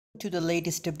to the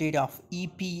latest update of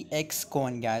EPX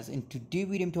coin, guys. In today's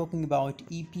video I'm talking about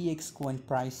EPX coin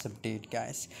price update,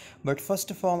 guys. But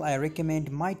first of all, I recommend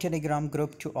my Telegram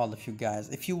group to all of you guys.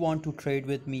 If you want to trade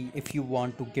with me, if you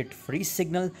want to get free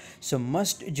signal, so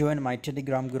must join my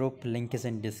Telegram group. Link is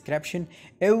in description.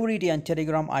 Every day on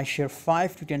Telegram I share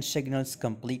 5 to 10 signals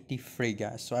completely free,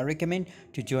 guys. So I recommend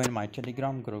to join my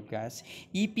Telegram group, guys.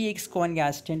 EPX coin,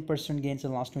 guys, 10% gains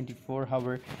in last 24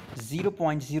 hours.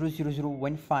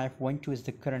 0.0001512 is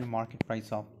the current market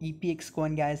price of EPX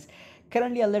coin, guys.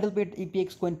 Currently a little bit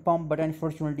EPX coin pump, but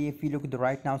unfortunately if you look at the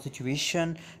right now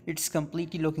situation, it's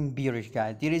completely looking bearish,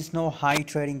 guys. There is no high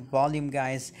trading volume,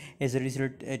 guys. As a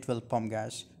result, it will pump,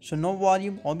 guys. So no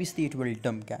volume, obviously it will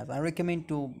dump, guys. I recommend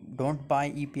to don't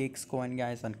buy EPX coin,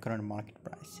 guys, on current market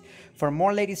price. For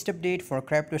more latest update for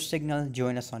crypto signal,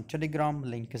 join us on Telegram.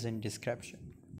 Link is in description.